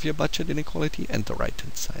side of your budget inequality and the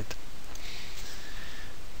right-hand side.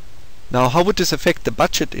 Now, how would this affect the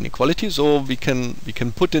budget inequality? So we can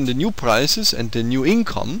put in the new prices and the new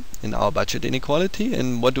income in our budget inequality,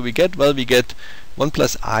 and what do we get? Well, we get 1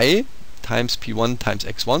 plus I times P1 times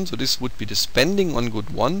X1. So this would be the spending on good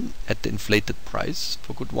 1 at the inflated price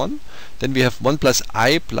for good 1. Then we have 1 plus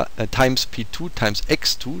I times P2 times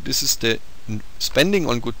X2. This is the spending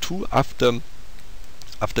on good 2 after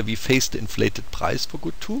we face the inflated price for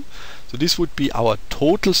good 2. So this would be our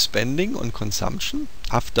total spending on consumption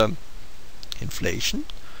after inflation,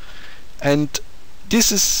 and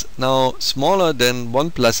this is now smaller than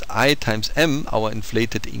 1 plus I times M, our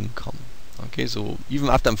inflated income. Okay, so even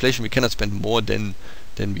after inflation we cannot spend more than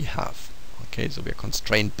we have. Okay, so we are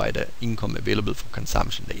constrained by the income available for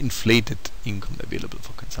consumption, the inflated income available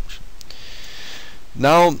for consumption.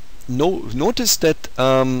 Now notice that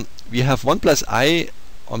we have 1 plus I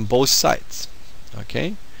on both sides.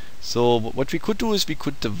 Okay, so what we could do is we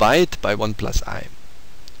could divide by 1 plus I.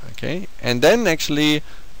 Okay, and then actually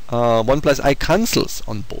 1 plus I cancels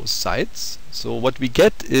on both sides. So what we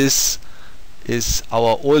get is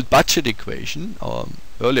our old budget equation, our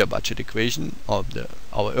earlier budget equation, or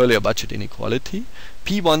our earlier budget inequality.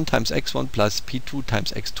 P1 times X1 plus P2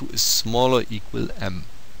 times X2 is smaller equal M.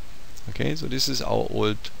 Okay, so this is our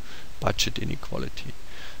old budget inequality.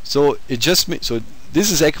 So it just so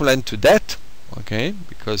this is equivalent to that. Okay,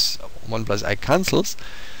 because 1 plus I cancels.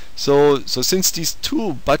 So since these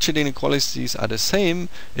two budget inequalities are the same,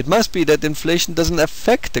 it must be that inflation doesn't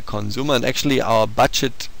affect the consumer, and actually our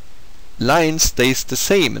budget line stays the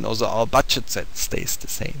same, and also our budget set stays the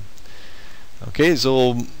same. Okay,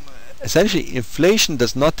 so essentially inflation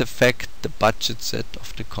does not affect the budget set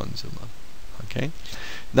of the consumer. Okay,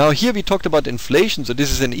 now here we talked about inflation, so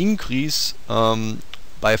this is an increase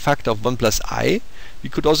by a factor of 1 plus I. We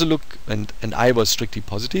could also look, and I was strictly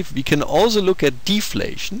positive, we can also look at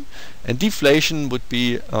deflation, and deflation would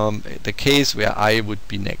be the case where I would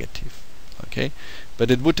be negative. Okay, but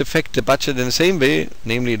it would affect the budget in the same way,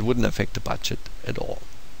 namely it wouldn't affect the budget at all.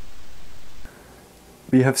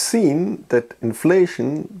 We have seen that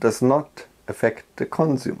inflation does not affect the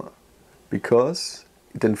consumer because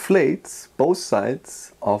it inflates both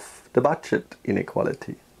sides of the budget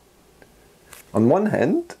inequality. On one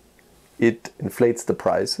hand, it inflates the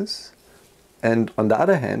prices, and on the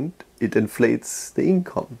other hand, it inflates the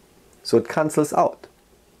income. So it cancels out.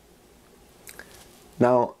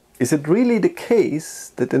 Now, is it really the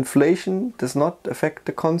case that inflation does not affect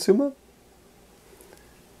the consumer?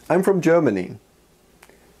 I'm from Germany.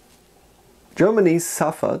 Germany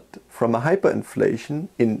suffered from a hyperinflation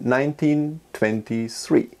in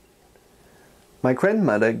 1923. My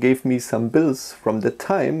grandmother gave me some bills from the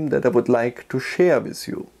time that I would like to share with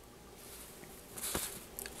you.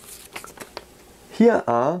 Here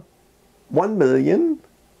are 1 million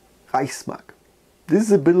Reichsmark. This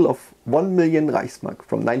is a bill of 1 million Reichsmark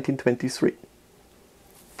from 1923.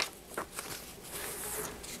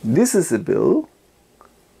 This is a bill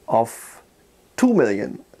of 2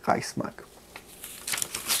 million Reichsmark.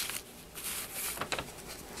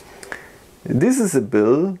 This is a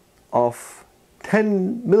bill of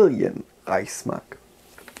 10 million Reichsmark.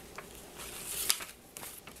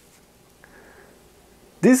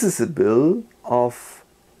 This is a bill of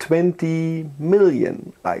 20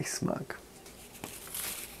 million Reichsmark.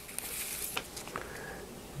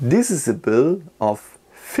 This is a bill of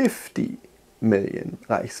 50 million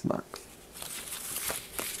Reichsmark.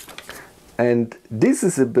 And this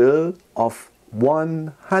is a bill of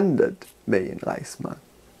 100 million Reichsmark.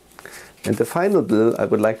 And the final bill I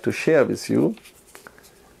would like to share with you,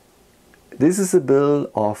 this is a bill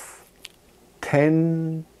of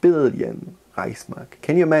 10 billion Reichsmark.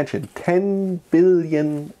 Can you imagine? 10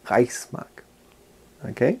 billion Reichsmark.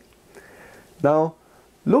 Okay? Now,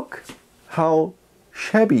 look how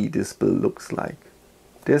shabby this bill looks like.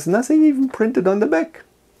 There's nothing even printed on the back.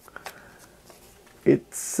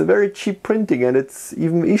 it's a very cheap printing, and it's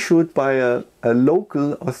even issued by a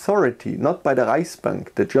local authority, not by the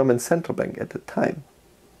Reichsbank, the German central bank at the time.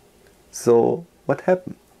 So what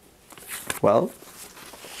happened? Well,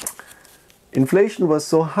 inflation was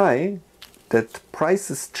so high that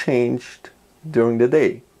prices changed during the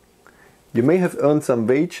day. You may have earned some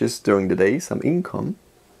wages during the day, some income,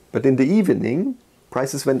 but in the evening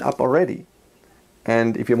prices went up already.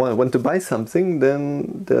 And if you want to buy something,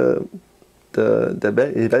 then the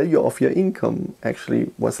value of your income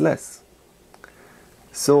actually was less.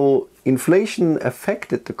 So inflation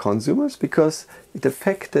affected the consumers because it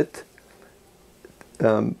affected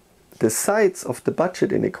the sides of the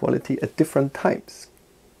budget inequality at different times.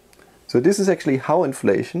 So this is actually how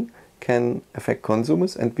inflation can affect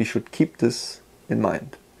consumers, and we should keep this in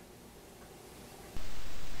mind.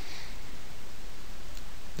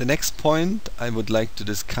 The next point I would like to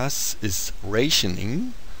discuss is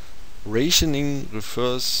rationing. Rationing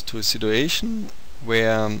refers to a situation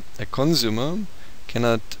where a consumer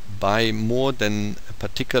cannot buy more than a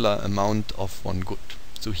particular amount of one good.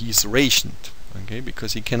 So he is rationed, okay,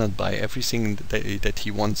 because he cannot buy everything that he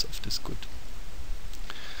wants of this good.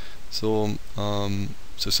 So,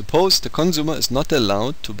 so suppose the consumer is not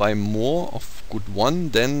allowed to buy more of good 1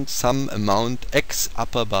 than some amount x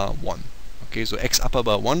upper bar 1. Okay, so x upper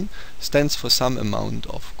bar 1 stands for some amount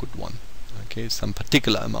of good 1. Okay, some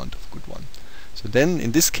particular amount of good 1. So then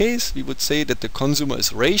in this case we would say that the consumer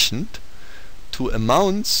is rationed to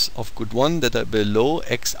amounts of good 1 that are below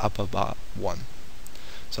x upper bar 1.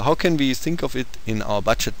 So how can we think of it in our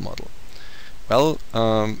budget model? Well,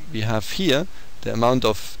 we have here the amount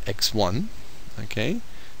of x1, okay,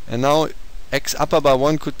 and now x upper bar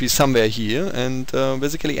 1 could be somewhere here, and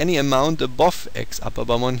basically any amount above x upper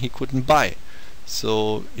bar 1 he couldn't buy.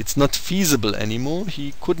 So it's not feasible anymore,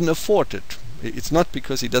 he couldn't afford it. It's not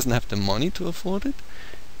because he doesn't have the money to afford it,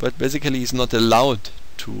 but basically he's not allowed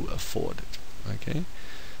to afford it. Okay,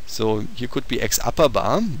 so here could be x upper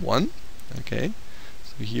bar 1, okay,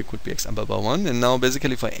 so here could be x upper bar 1, and now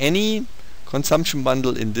basically for any consumption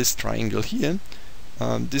bundle in this triangle here,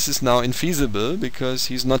 this is now infeasible because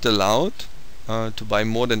he's not allowed to buy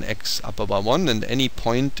more than x upper bar 1, and any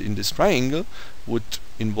point in this triangle would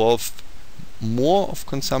involve more of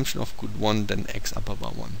consumption of good 1 than x upper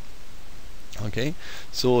bar 1. Okay,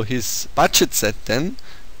 so his budget set then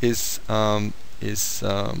is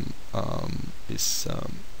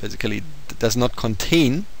basically does not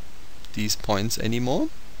contain these points anymore.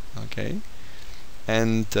 Okay,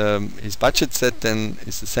 and his budget set then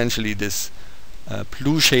is essentially this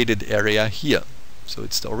blue shaded area here. So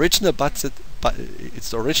it's the original budget,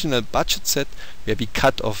 budget set where we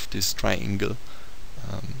cut off this triangle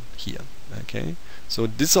here. Okay, so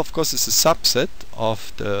this of course is a subset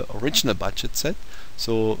of the original budget set.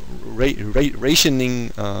 So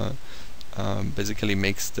rationing basically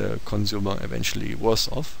makes the consumer eventually worse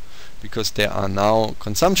off, because there are now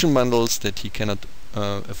consumption bundles that he cannot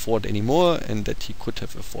afford anymore and that he could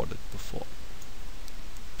have afforded before.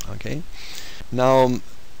 Okay, now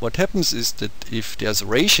what happens is that if there's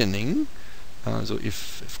rationing, so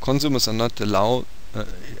if consumers are not allowed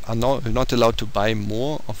to buy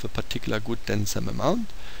more of a particular good than some amount,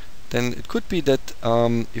 then it could be that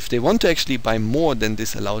if they want to actually buy more than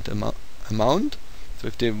this allowed amount, so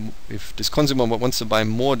if this consumer wants to buy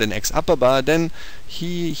more than x upper bar, then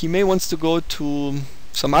he may wants to go to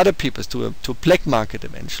some other people, to a black market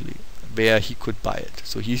eventually, where he could buy it.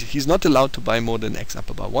 So he's not allowed to buy more than x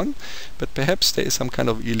upper bar 1, but perhaps there is some kind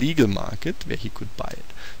of illegal market where he could buy it.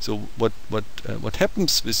 So what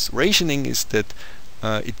happens with rationing is that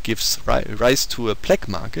it gives rise to a black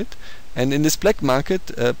market, and in this black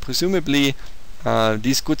market presumably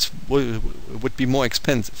these goods would be more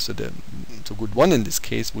expensive. So the good 1 in this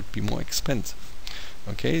case would be more expensive.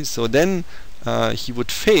 Okay, so then he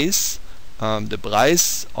would face the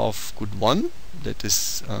price of good 1, that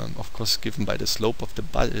is of course given by the slope of the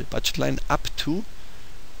budget line, up to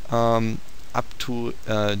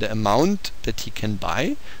the amount that he can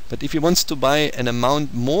buy. But if he wants to buy an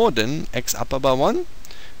amount more than x upper bar 1,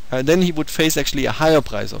 then he would face actually a higher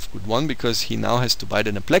price of good 1, because he now has to buy it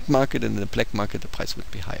in a black market, and in the black market the price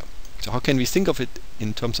would be higher. So how can we think of it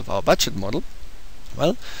in terms of our budget model?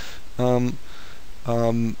 Well,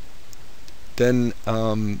 then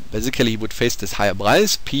basically he would face this higher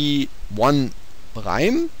price, P1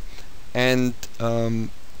 prime, and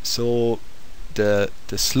so the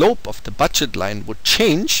slope of the budget line would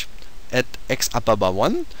change at x upper bar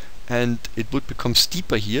 1, and it would become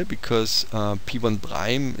steeper here because P1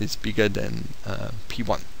 prime is bigger than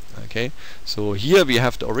P1. Okay, so here we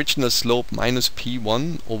have the original slope minus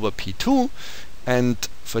P1 over P2, And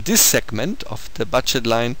for this segment of the budget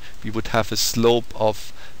line, we would have a slope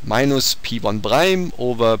of minus P1 prime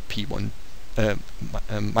over P1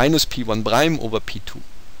 minus P1 prime over P2.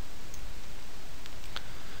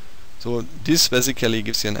 So this basically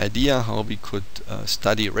gives you an idea how we could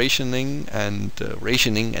study rationing and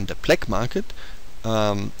the black market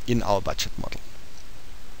in our budget model.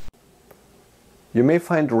 You may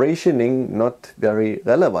find rationing not very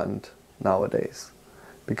relevant nowadays,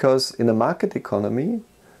 because in a market economy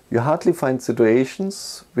you hardly find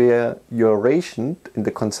situations where you're rationed in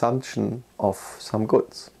the consumption of some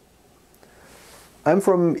goods. I'm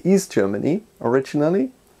from East Germany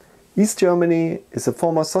originally. East Germany is a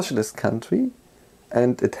former socialist country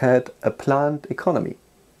and it had a planned economy.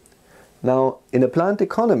 Now, in a planned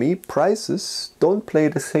economy, prices don't play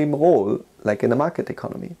the same role like in a market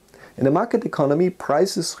economy. In a market economy,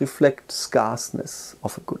 prices reflect scarceness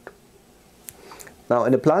of a good. Now,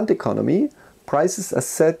 in a planned economy, prices are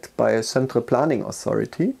set by a central planning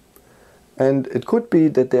authority, and it could be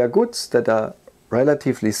that there are goods that are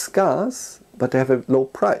relatively scarce, but they have a low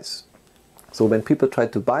price. So when people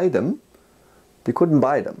tried to buy them, they couldn't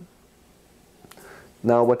buy them.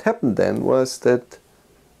 Now, what happened then was that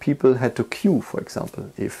people had to queue, for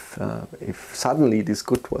example. If suddenly this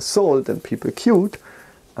good was sold and people queued,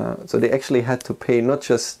 so they actually had to pay not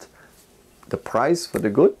just the price for the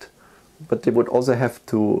good, but they would also have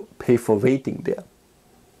to pay for waiting there,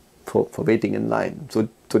 for waiting in line. So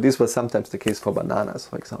this was sometimes the case for bananas,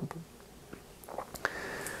 for example.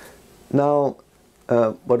 Now,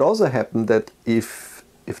 what also happened that if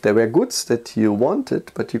there were goods that you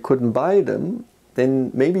wanted but you couldn't buy them,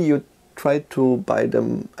 then maybe you tried to buy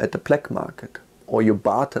them at the black market, or you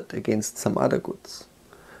bartered against some other goods.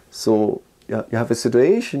 So you have a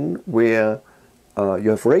situation where you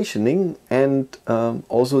have rationing and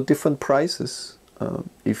also different prices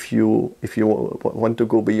if you want to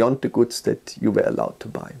go beyond the goods that you were allowed to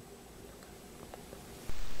buy.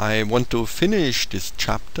 I want to finish this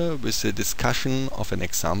chapter with a discussion of an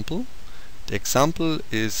example. The example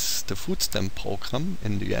is the food stamp program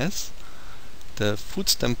in the US. The food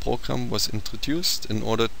stamp program was introduced in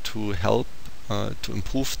order to help to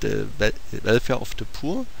improve the welfare of the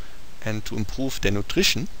poor and to improve their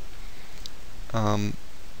nutrition.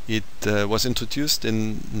 It was introduced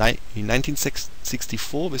in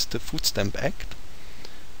 1964 with the Food Stamp Act,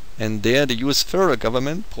 and there the US federal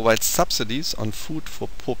government provides subsidies on food for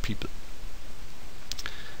poor people.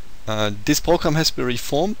 This program has been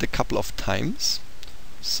reformed a couple of times.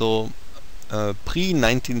 So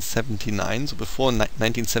pre-1979, so before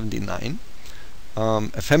 1979,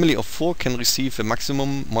 a family of 4 can receive a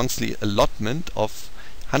maximum monthly allotment of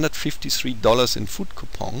 $153 in food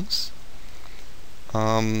coupons,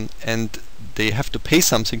 and they have to pay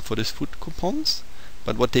something for these food coupons,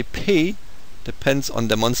 but what they pay depends on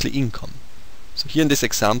their monthly income. So here in this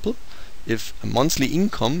example, if a monthly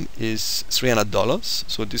income is $300,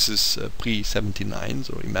 so this is pre-79,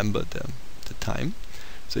 so remember the time.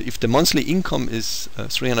 So if the monthly income is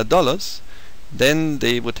 $300, then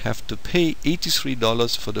they would have to pay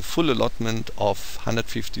 $83 for the full allotment of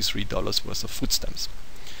 $153 worth of food stamps.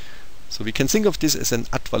 So we can think of this as an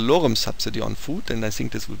ad valorem subsidy on food, and I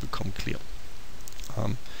think this will become clear.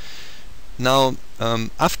 Now,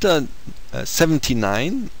 after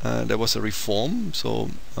 79, there was a reform. So,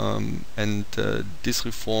 this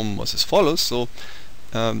reform was as follows. So,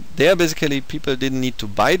 there basically people didn't need to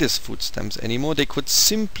buy these food stamps anymore. They could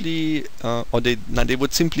simply, they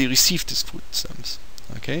would simply receive these food stamps.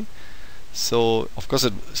 Okay. So of course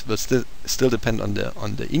it will still depend on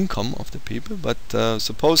the income of the people, but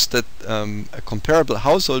suppose that a comparable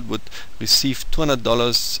household would receive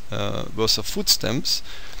 $200 worth of food stamps.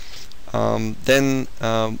 Then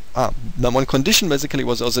one condition basically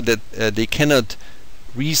was also that they cannot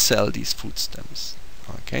resell these food stamps.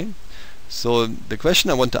 Okay. So the question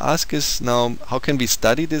I want to ask is now, how can we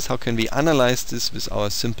study this? How can we analyze this with our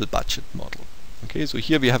simple budget model? Okay. So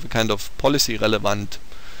here we have a kind of policy relevant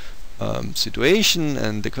situation,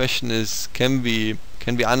 and the question is, can we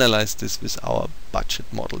analyze this with our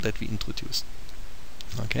budget model that we introduced?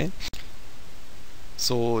 Okay.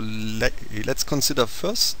 So let's consider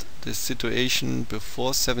first the situation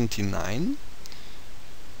before 79.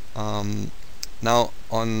 Now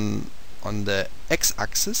on the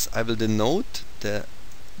x-axis I will denote the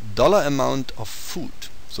dollar amount of food.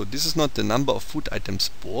 So this is not the number of food items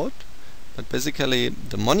bought, but basically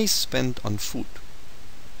the money spent on food.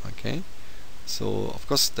 Okay, so of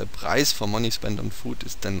course the price for money spent on food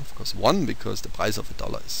is then of course 1, because the price of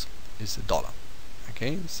 $1 is $1.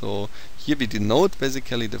 Okay, so here we denote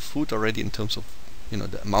basically the food already in terms of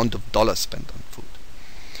the amount of dollars spent on food.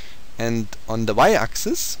 and on the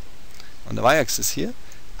y-axis here,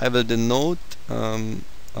 I will denote I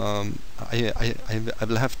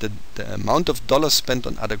will have the amount of dollars spent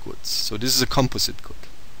on other goods. So this is a composite good.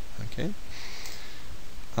 Okay.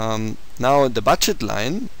 Now the budget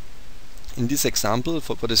line in this example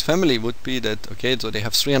for this family would be that, okay, so they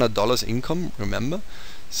have $300 income, remember.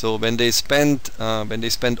 So when they spend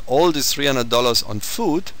all this $300 on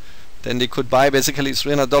food, then they could buy basically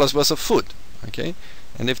 $300 worth of food. Okay.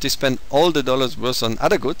 And if they spend all the dollars worth on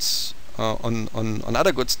other goods, on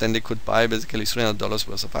other goods, then they could buy basically $300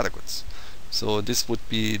 worth of other goods. So this would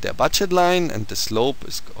be their budget line, and the slope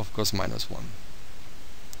is of course -1.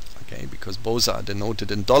 Okay, because both are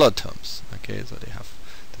denoted in dollar terms. Okay, so they have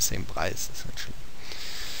the same price essentially.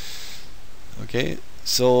 Okay,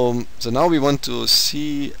 so now we want to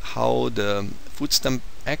see how the Food Stamp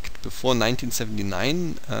Act before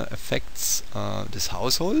 1979 affects this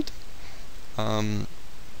household.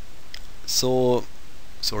 So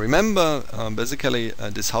remember, basically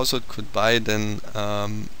this household could buy then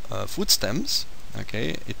food stamps.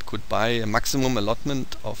 Okay, it could buy a maximum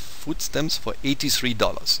allotment of food stamps for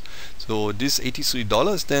 $83. So this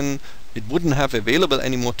 $83 then it wouldn't have available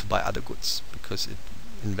anymore to buy other goods, because it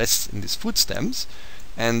invests in these food stamps,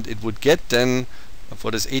 and it would get then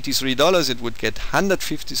for this $83 it would get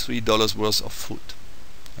 $153 worth of food.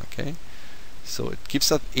 Okay, so it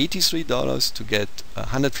gives up $83 to get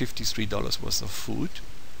 $153 worth of food.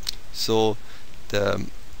 So the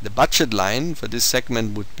budget line for this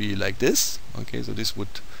segment would be like this. Okay, so this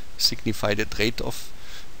would signify the trade-off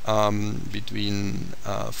between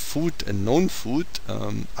food and non-food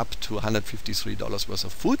up to $153 worth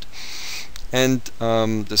of food, and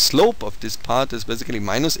the slope of this part is basically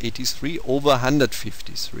 -83 over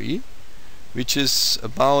 153, which is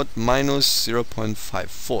about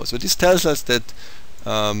 -0.54. So this tells us that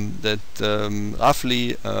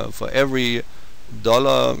roughly for every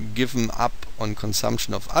dollar given up on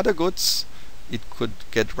consumption of other goods, it could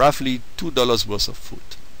get roughly $2 worth of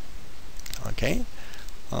food. Okay,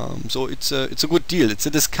 so it's a good deal. It's a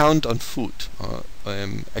discount on food.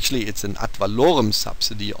 Actually, it's an ad valorem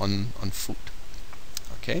subsidy on food.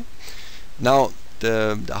 Okay, now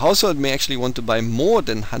the household may actually want to buy more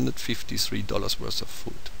than $153 worth of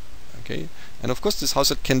food. Okay, and of course this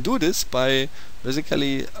household can do this by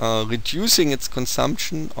basically reducing its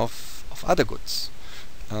consumption of other goods.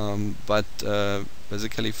 But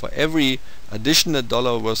basically for every additional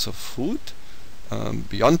dollar worth of food,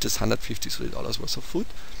 beyond this $153 worth of food,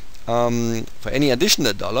 for any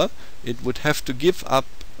additional dollar, it would have to give up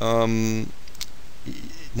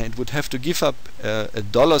a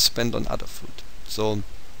dollar spent on other food. So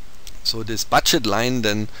this budget line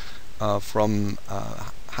then from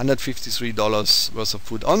 $153 worth of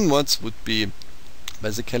food onwards would be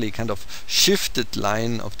basically kind of shifted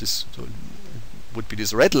line of this. So would be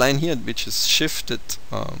this red line here, which is shifted,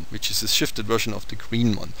 which is a shifted version of the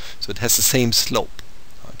green one. So it has the same slope.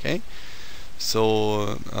 Okay,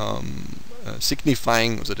 so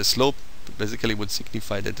signifying, so the slope basically would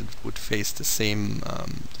signify that it would face the same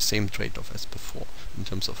trade-off as before in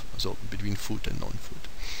terms of between food and non-food.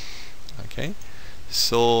 Okay,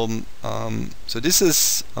 so this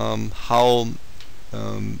is how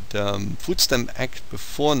the Food Stamp Act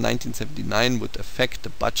before 1979 would affect the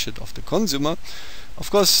budget of the consumer, of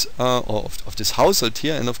course, or of this household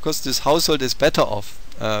here. And of course this household is better off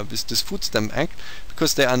with this Food Stamp Act,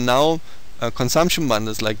 because there are now consumption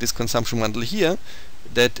bundles like this consumption bundle here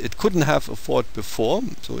that it couldn't have afforded before.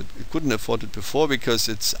 So it couldn't afford it before because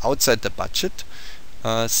it's outside the budget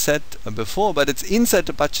set before, but it's inside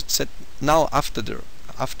the budget set now after the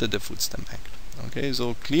Food Stamp Act. Okay,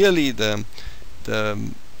 so clearly the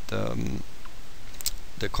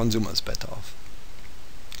consumer is better off.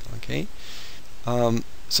 Okay,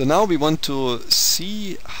 so now we want to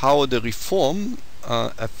see how the reform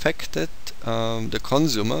affected the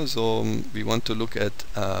consumer. So we want to look at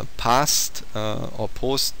past or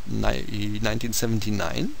post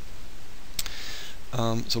 1979.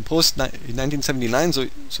 So post 1979. So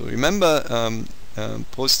remember,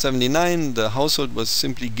 post 79, the household was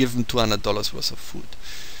simply given $200 worth of food.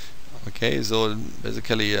 Okay, so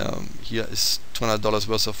basically here is $200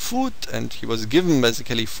 worth of food, and he was given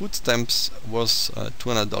basically food stamps worth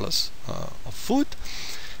 $200 of food,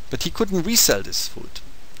 but he couldn't resell this food.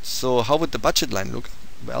 So how would the budget line look?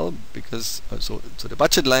 Well, because so the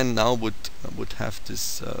budget line now would have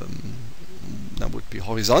this now would be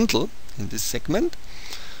horizontal in this segment.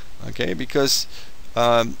 Okay, because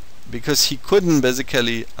he couldn't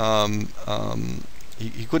basically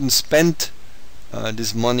he couldn't spend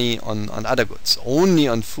this money on other goods, only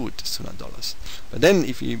on food is $200. But then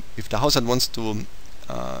if the household wants to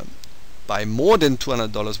buy more than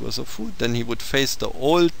 $200 worth of food, then he would face the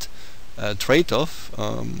old trade-off,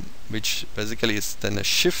 which basically is then a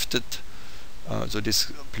shifted, so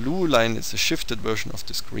this blue line is a shifted version of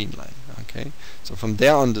this green line. Okay, so from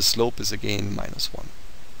there on the slope is again -1.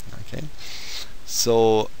 Okay,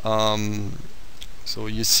 so so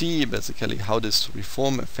you see basically how this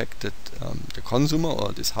reform affected the consumer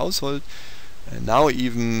or this household, and now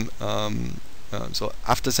even so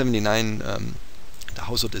after 79 the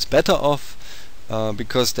household is better off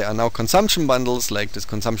because there are now consumption bundles like this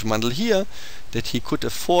consumption bundle here that he could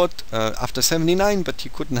afford after 79, but he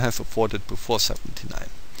couldn't have afforded before 79.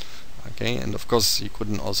 Okay, and of course he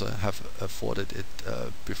couldn't also have afforded it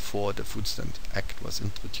before the Food Stamp Act was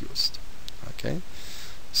introduced. Okay,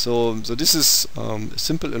 so this is a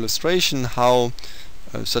simple illustration how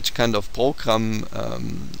such kind of program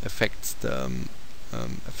affects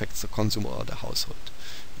the consumer or the household.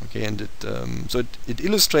 Okay, and it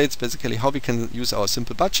illustrates basically how we can use our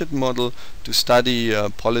simple budget model to study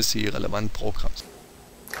policy relevant programs.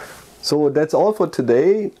 So that's all for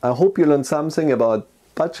today. I hope you learned something about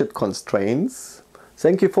budget constraints.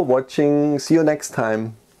 Thank you for watching. See you next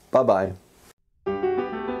time. Bye bye.